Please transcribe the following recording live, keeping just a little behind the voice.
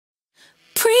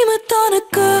prima donna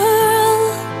girl,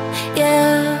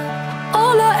 yeah.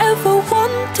 All I ever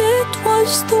wanted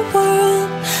was the world.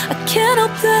 I can't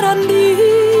help that I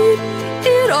need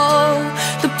it all.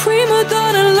 The prima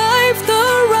donna life, the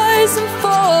rise and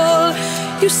fall.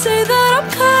 You say that I'm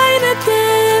kinda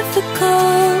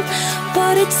difficult,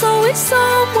 but it's always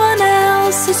someone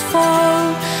else's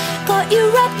fault. Got you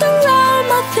wrapped around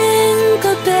my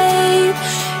finger, babe.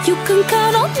 You can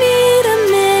count on me to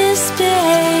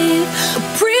misbehave. A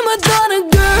prima donna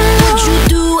girl. Would you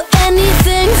do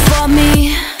anything for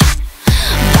me?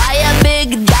 Buy a big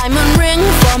diamond ring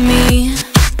for me?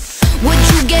 Would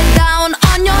you get down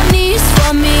on your knees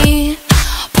for me?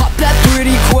 Pop that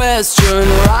pretty question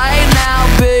right now,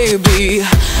 baby.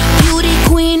 Beauty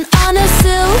queen on a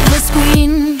silver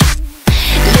screen,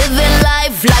 living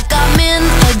life like I'm in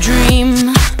a dream.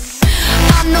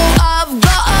 I know I've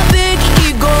got a big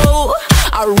ego.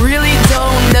 I really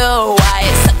don't know why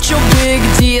it's such a big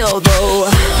deal though.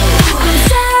 I'm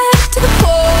sad to the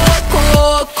core,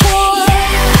 core, core.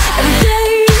 Yeah. Every day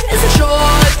is a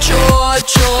chore, chore,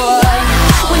 chore.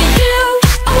 When you give,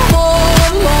 I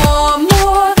want more, more,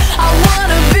 more. I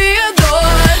wanna be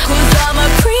adored, 'cause I'm a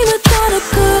prima donna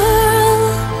girl,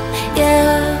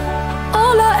 yeah.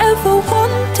 All I ever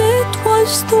wanted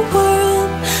was the world.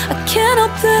 I can't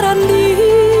help that I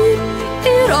need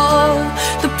it all.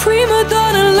 The prima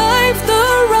donna life, the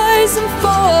rise and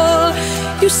fall.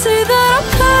 You say that I'm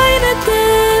kinda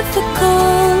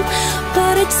difficult,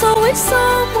 but it's always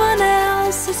someone else.